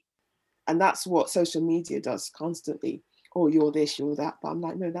supposed to be. And that's what social media does constantly. Oh, you're this, you're that. But I'm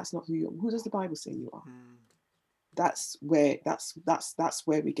like, no, that's not who you are. Who does the Bible say you are? That's where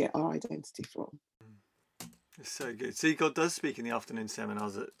we get our identity from. It's so good. See, God does speak in the afternoon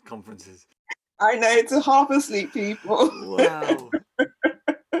seminars at conferences. I know, to half asleep people. Wow.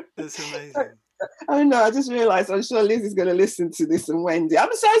 That's amazing. I know, I just realized I'm sure Liz is going to listen to this, and Wendy.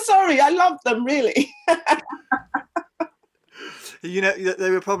 I'm so sorry. I love them, really.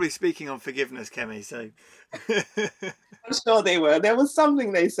 They were probably speaking on forgiveness, Kemi, so. I'm sure they were. There was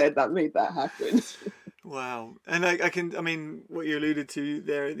something they said that made that happen. Wow. And I mean, what you alluded to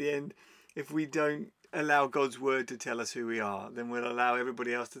there at the end, if we don't allow God's word to tell us who we are, then we'll allow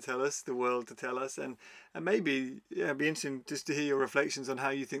everybody else to tell us, the world to tell us. And maybe, it'd be interesting just to hear your reflections on how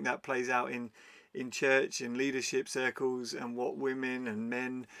you think that plays out in church, in leadership circles, and what women and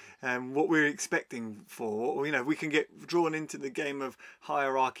men, what we're expecting for. We can get drawn into the game of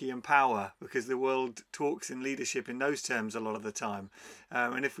hierarchy and power because the world talks in leadership in those terms a lot of the time.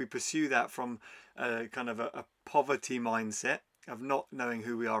 And if we pursue that from kind of a poverty mindset of not knowing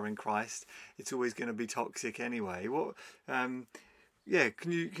who we are in Christ, it's always going to be toxic anyway. Can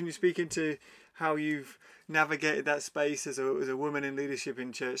you speak into how you've navigated that space as a woman in leadership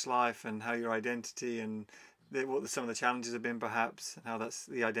in church life, and how your identity and what some of the challenges have been, perhaps, and how that's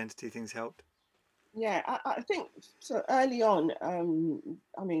the identity things helped? Yeah, I think so. Early on, I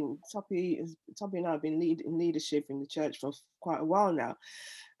mean, Toppy and I have been in leadership in the church for quite a while now,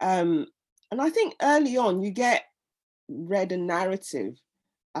 and I think early on you get read a narrative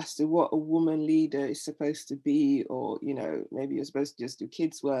as to what a woman leader is supposed to be, or maybe you're supposed to just do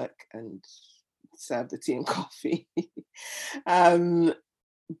kids' work and serve the tea and coffee.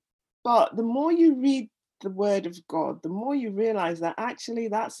 But the more you read the word of God, the more you realize that actually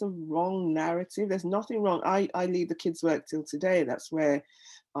that's a wrong narrative. There's nothing wrong. I lead the kids' work till today. That's where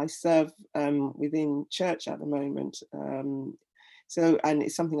I serve within church at the moment. And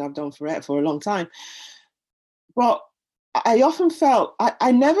it's something I've done for a long time. But I often felt,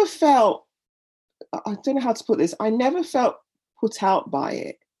 I never felt, I don't know how to put this, I never felt put out by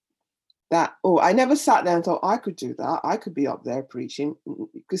it. I never sat there and thought I could do that. I could be up there preaching,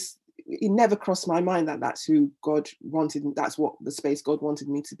 because it never crossed my mind that that's who God wanted. That's what the space God wanted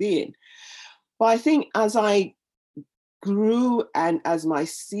me to be in. But I think as I grew and as my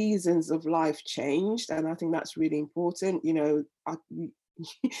seasons of life changed, and I think that's really important,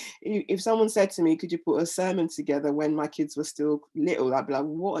 if someone said to me, could you put a sermon together when my kids were still little, I'd be like,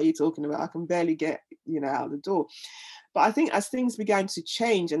 what are you talking about? I can barely get, out the door. But I think as things began to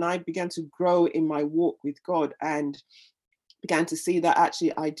change and I began to grow in my walk with God and began to see that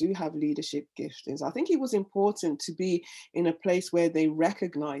actually I do have leadership giftings, I think it was important to be in a place where they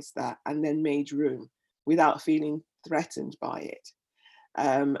recognized that and then made room without feeling threatened by it.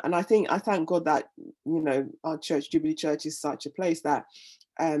 And I thank God that, our church, Jubilee Church, is such a place that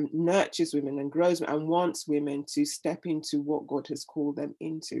nurtures women and grows and wants women to step into what God has called them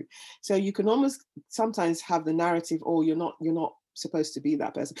into. So you can almost sometimes have the narrative, oh, you're not supposed to be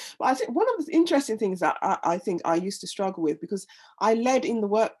that person. But I think one of the interesting things that I think I used to struggle with, because I led in the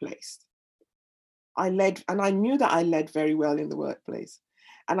workplace. And I knew that I led very well in the workplace.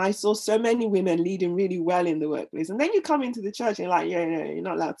 And I saw so many women leading really well in the workplace. And then you come into the church and you're like, yeah, you're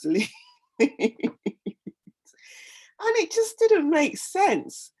not allowed to lead. And it just didn't make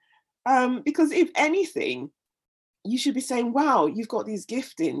sense. Because if anything, you should be saying, wow, you've got these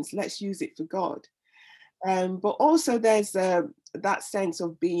giftings, let's use it for God. But also there's that sense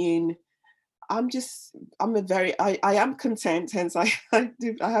of being, I am content, hence I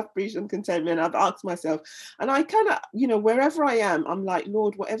have preached on contentment. I've asked myself, and I kind of, wherever I am, I'm like,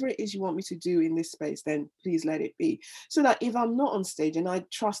 Lord, whatever it is you want me to do in this space, then please let it be. So that if I'm not on stage, and I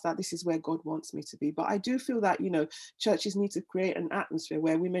trust that this is where God wants me to be, but I do feel that, churches need to create an atmosphere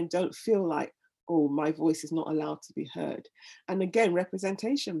where women don't feel like, oh, my voice is not allowed to be heard. And again,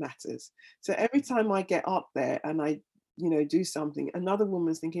 representation matters. So every time I get up there and I do something, another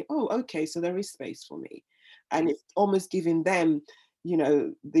woman's thinking, oh, okay, so there is space for me. And it's almost giving them,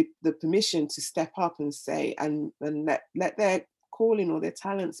 the permission to step up and say, and let their calling or their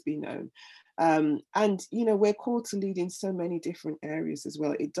talents be known. And we're called to lead in so many different areas as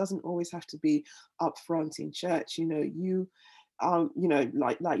well. It doesn't always have to be up front in church. Like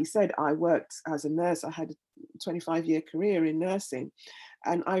you said, I worked as a nurse. I had a 25-year career in nursing,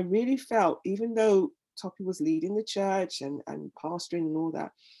 and I really felt, even though Toppy was leading the church and pastoring and all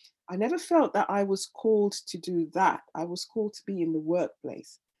that, I never felt that I was called to do that. I was called to be in the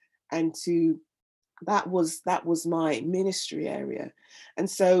workplace, and that was my ministry area. And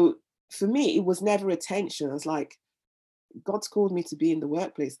so for me, it was never a tension. I was like, God's called me to be in the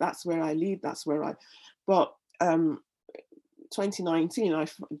workplace. That's where I lead. That's where but 2019, I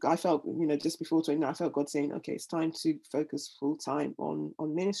felt, just before 2019, I felt God saying, okay, it's time to focus full time on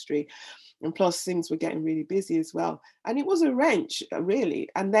ministry. And plus things were getting really busy as well. And it was a wrench, really.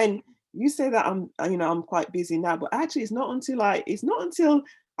 And then you say that I'm quite busy now, but actually it's not until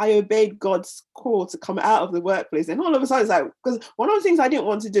I obeyed God's call to come out of the workplace. And all of a sudden it's like, because one of the things I didn't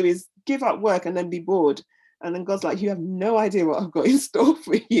want to do is give up work and then be bored. And then God's like, you have no idea what I've got in store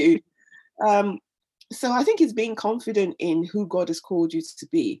for you. So I think it's being confident in who God has called you to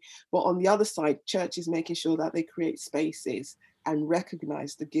be. But on the other side, church is making sure that they create spaces and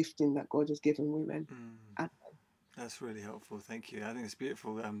recognize the gifting that God has given women. That's really helpful. Thank you. I think it's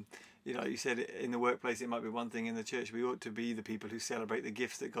beautiful. Like you said, in the workplace, it might be one thing. In the church, we ought to be the people who celebrate the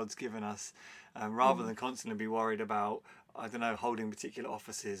gifts that God's given us, rather than constantly be worried about, holding particular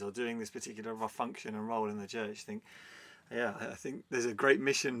offices or doing this particular function and role in the church. I think there's a great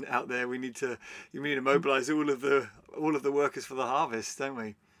mission out there. We need to mobilize all of the workers for the harvest, don't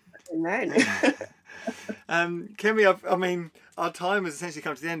we? Amen. Kemi, our time has essentially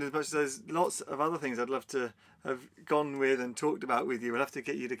come to the end. As much as there's lots of other things I'd love to have gone with and talked about with you, we'll have to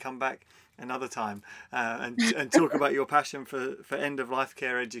get you to come back another time and talk about your passion for end of life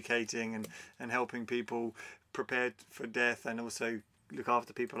care educating and helping people prepared for death and also look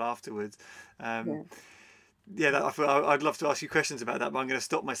after people afterwards. I'd love to ask you questions about that, but I'm going to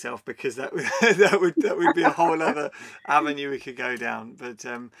stop myself because that would be a whole other avenue we could go down. But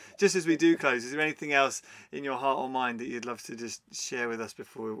just as we do close, is there anything else in your heart or mind that you'd love to just share with us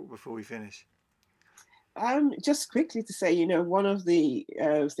before we finish? Just quickly to say, one of the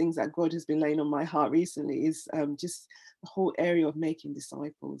things that God has been laying on my heart recently is just the whole area of making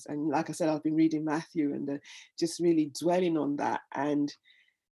disciples. And like I said, I've been reading Matthew and just really dwelling on that. And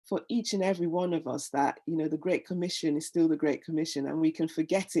for each and every one of us, that the Great Commission is still the Great Commission, and we can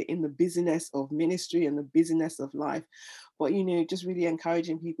forget it in the busyness of ministry and the busyness of life. But just really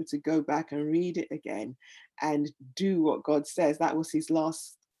encouraging people to go back and read it again and do what God says. That was his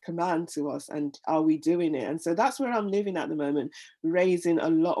last command to us, and are we doing it? And so that's where I'm living at the moment, raising a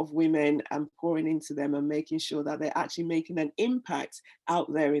lot of women and pouring into them and making sure that they're actually making an impact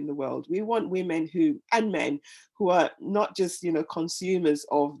out there in the world. We want women and men who are not just consumers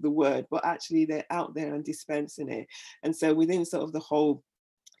of the word, but actually they're out there and dispensing it. And so within sort of the whole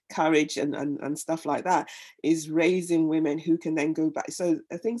courage and stuff like that is raising women who can then go back. So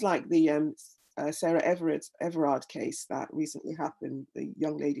things like the Sarah Everard case that recently happened, the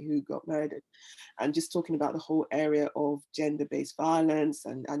young lady who got murdered, and just talking about the whole area of gender-based violence.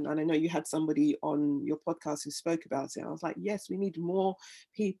 And I know you had somebody on your podcast who spoke about it. I was like, yes, we need more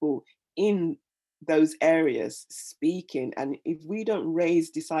people in those areas speaking. And if we don't raise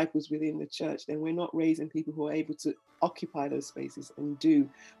disciples within the church, then we're not raising people who are able to occupy those spaces and do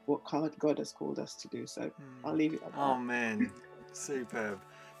what God has called us to do. So I'll leave it at that. Oh man, superb.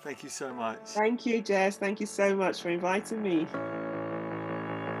 Thank you so much. Thank you, Jess. Thank you so much for inviting me.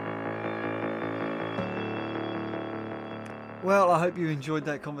 Well, I hope you enjoyed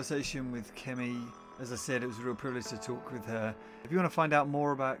that conversation with Kemi. As I said, it was a real privilege to talk with her. If you want to find out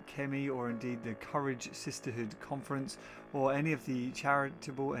more about Kemi, or indeed the Courage Sisterhood Conference, or any of the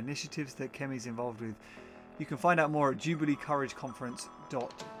charitable initiatives that Kemi's involved with, you can find out more at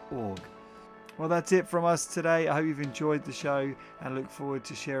jubileecourageconference.org. Well, that's it from us today. I hope you've enjoyed the show and look forward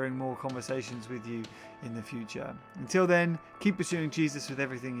to sharing more conversations with you in the future. Until then, keep pursuing Jesus with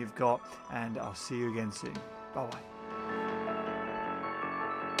everything you've got, and I'll see you again soon. Bye-bye.